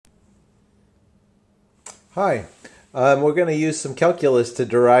Hi, we're going to use some calculus to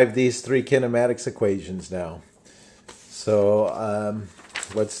derive these three kinematics equations now. So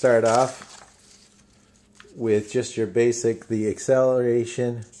let's start off with just your basic. The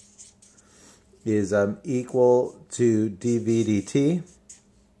acceleration is equal to dv dt.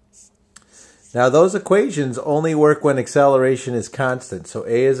 Now those equations only work when acceleration is constant, so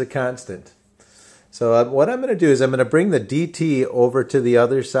a is a constant. So what I'm going to do is I'm going to bring the dt over to the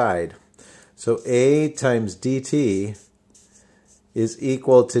other side. So a times dt is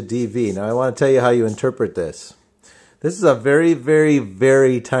equal to dv. Now I want to tell you how you interpret this. This is a very, very,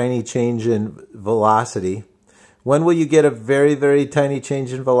 very tiny change in velocity. When will you get a very, very tiny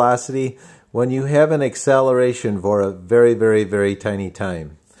change in velocity? When you have an acceleration for a very, very, very tiny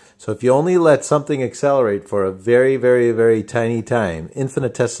time. So if you only let something accelerate for a very, very, very tiny time,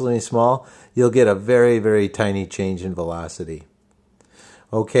 infinitesimally small, you'll get a very, very tiny change in velocity.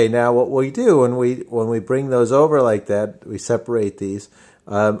 Okay, now what we do when we bring those over like that, we separate these.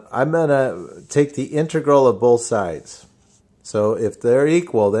 I'm going to take the integral of both sides. So if they're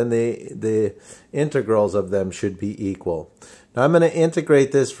equal, then the integrals of them should be equal. Now I'm going to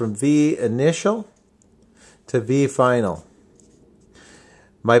integrate this from v initial to v final.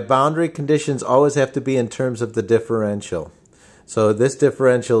 My boundary conditions always have to be in terms of the differential. So this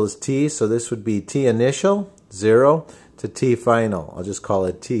differential is t, so this would be t initial, 0, to t final. I'll just call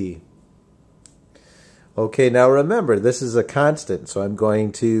it t. Okay, now remember, this is a constant, so I'm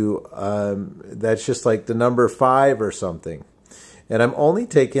going to, that's just like the number 5 or something. And I'm only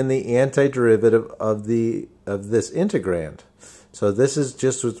taking the antiderivative of this integrand. So this is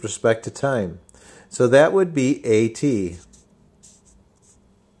just with respect to time. So that would be at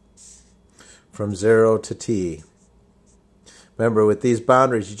from 0 to t. Remember, with these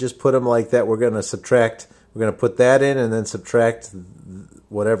boundaries, you just put them like that. We're going to subtract. We're going to put that in and then subtract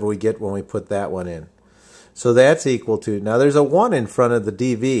whatever we get when we put that one in. So that's equal to, now there's a 1 in front of the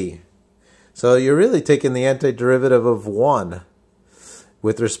dv. So you're really taking the antiderivative of 1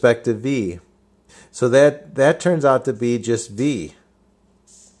 with respect to v. So that turns out to be just v.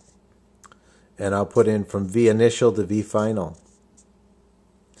 And I'll put in from v initial to v final.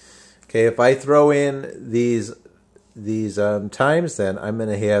 Okay, if I throw in these times, then I'm going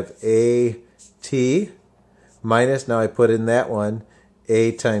to have at minus, now I put in that one,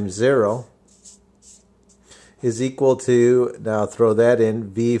 a times 0 is equal to, now throw that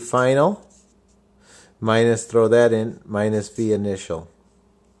in, v final minus, throw that in, minus v initial.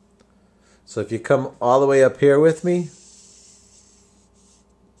 So if you come all the way up here with me,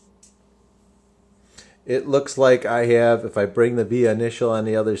 it looks like I have, if I bring the v initial on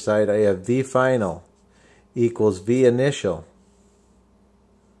the other side, I have v final equals v initial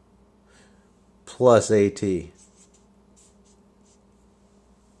plus at.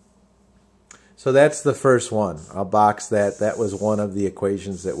 So that's the first one. I'll box that. That was one of the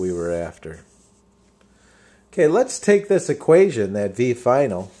equations that we were after. Okay, let's take this equation, that v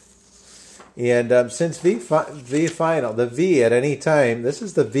final, and since v final, the v at any time, this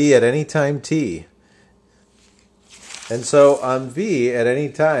is the v at any time t. And so v at any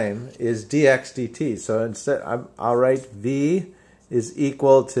time is dx dt. So instead, I'll write v is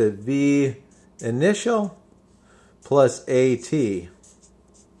equal to v initial plus at.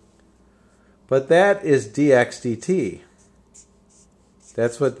 But that is dx dt.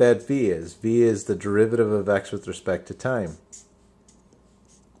 That's what that v is. V is the derivative of x with respect to time.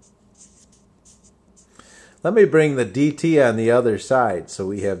 Let me bring the dt on the other side. So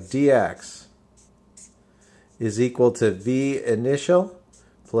we have dx is equal to v initial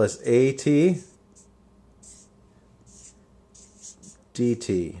plus at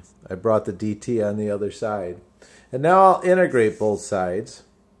dt. I brought the dt on the other side. And now I'll integrate both sides.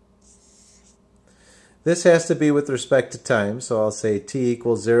 This has to be with respect to time, so I'll say t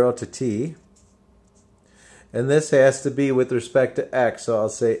equals 0 to t. And this has to be with respect to x, so I'll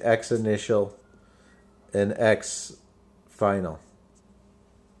say x initial and x final.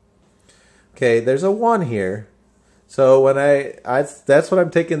 Okay, there's a 1 here. So when that's what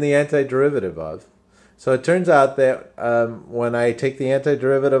I'm taking the antiderivative of. So it turns out that when I take the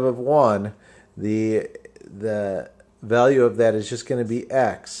antiderivative of 1, the value of that is just going to be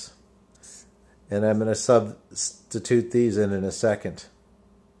x. And I'm going to substitute these in a second.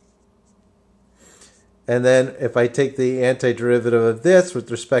 And then if I take the antiderivative of this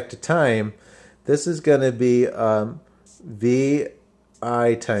with respect to time, this is going to be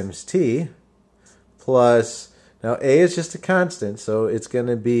vi times t plus, now a is just a constant, so it's going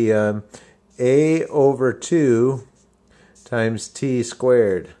to be a over 2 times t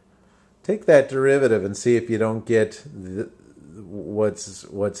squared. Take that derivative and see if you don't get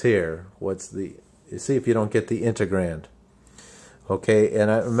what's here. What's the see if you don't get the integrand. Okay, and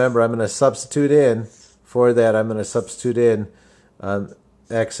remember, I'm going to substitute in, for that, I'm going to substitute in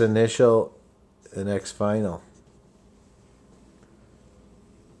x initial and x final.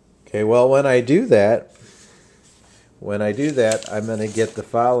 Okay, well, when I do that, I'm going to get the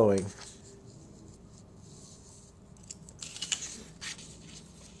following.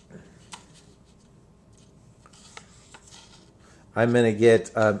 I'm going to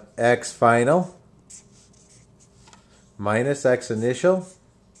get x final minus x initial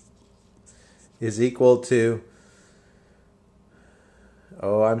is equal to,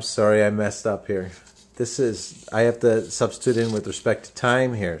 oh, I'm sorry, I messed up here. I have to substitute in with respect to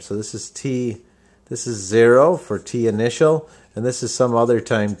time here. So this is t, this is 0 for t initial, and this is some other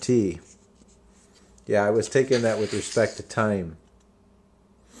time t. Yeah, I was taking that with respect to time.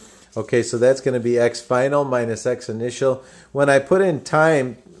 Okay, so that's going to be x final minus x initial. When I put in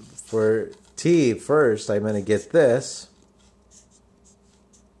time for t first, I'm going to get this.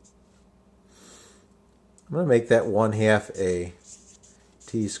 I'm going to make that 1/2 a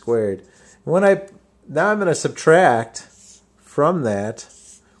t squared. Now I'm going to subtract from that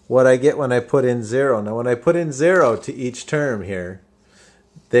what I get when I put in 0. Now when I put in 0 to each term here,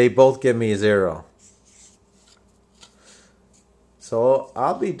 they both give me 0. So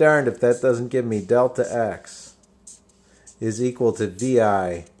I'll be darned if that doesn't give me delta x is equal to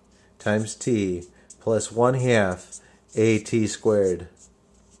vi times t plus 1/2 a t squared.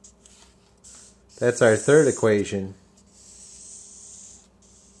 That's our third equation.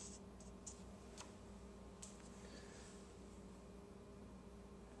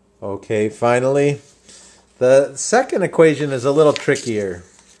 Okay, finally, the second equation is a little trickier.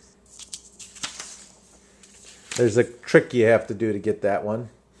 There's a trick you have to do to get that one.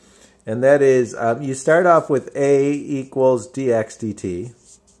 And that is, you start off with a equals dx dt.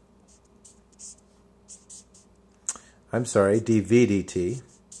 I'm sorry, dv dt.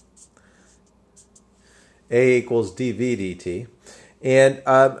 A equals dv dt. And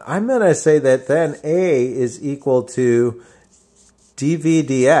I'm going to say that then a is equal to dv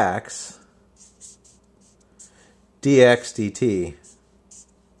dx dt.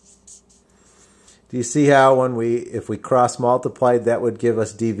 Do you see how if we cross multiplied, that would give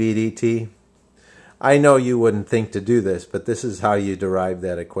us dv dt? I know you wouldn't think to do this, but this is how you derive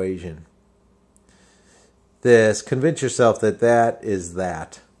that equation. Convince yourself that that is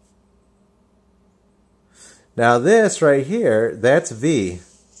that. Now this right here, that's v.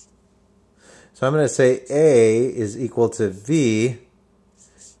 So I'm going to say a is equal to v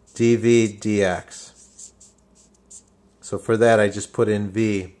dv dx. So for that, I just put in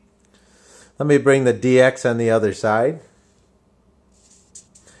v. Let me bring the dx on the other side.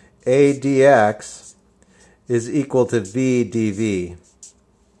 A dx is equal to v dv.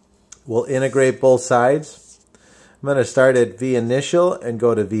 We'll integrate both sides. I'm going to start at v initial and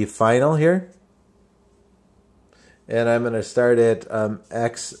go to v final here. And I'm going to start at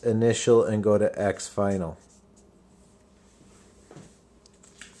x initial and go to x final.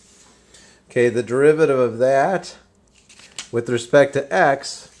 Okay, the derivative of that with respect to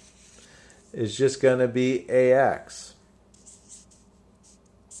x is just going to be ax.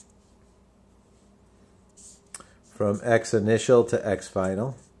 From x initial to x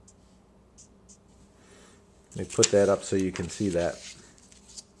final. Let me put that up so you can see that.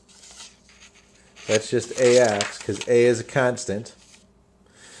 That's just ax, because a is a constant.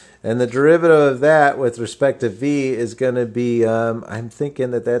 And the derivative of that with respect to v is going to be, I'm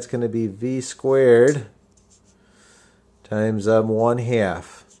thinking that that's going to be v squared times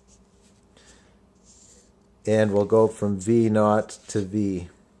 1/2. And we'll go from v naught to v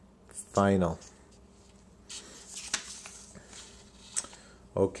final.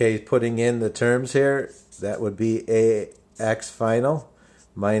 Okay, putting in the terms here, that would be ax final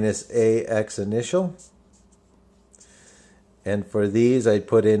minus ax initial. And for these, I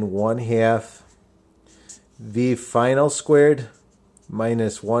put in 1/2 v final squared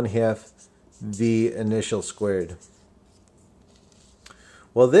minus 1/2 v initial squared.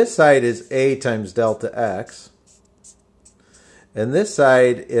 Well, this side is a times delta x. And this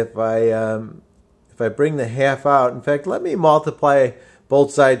side, if I bring the half out, in fact, let me multiply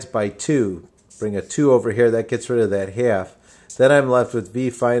both sides by 2. Bring a 2 over here, that gets rid of that half. Then I'm left with v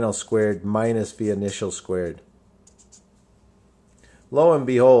final squared minus v initial squared. Lo and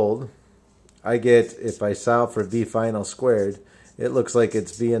behold, I get, if I solve for v final squared, it looks like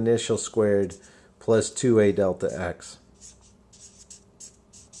it's v initial squared plus 2a delta x.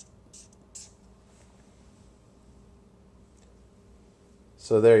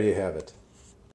 So there you have it.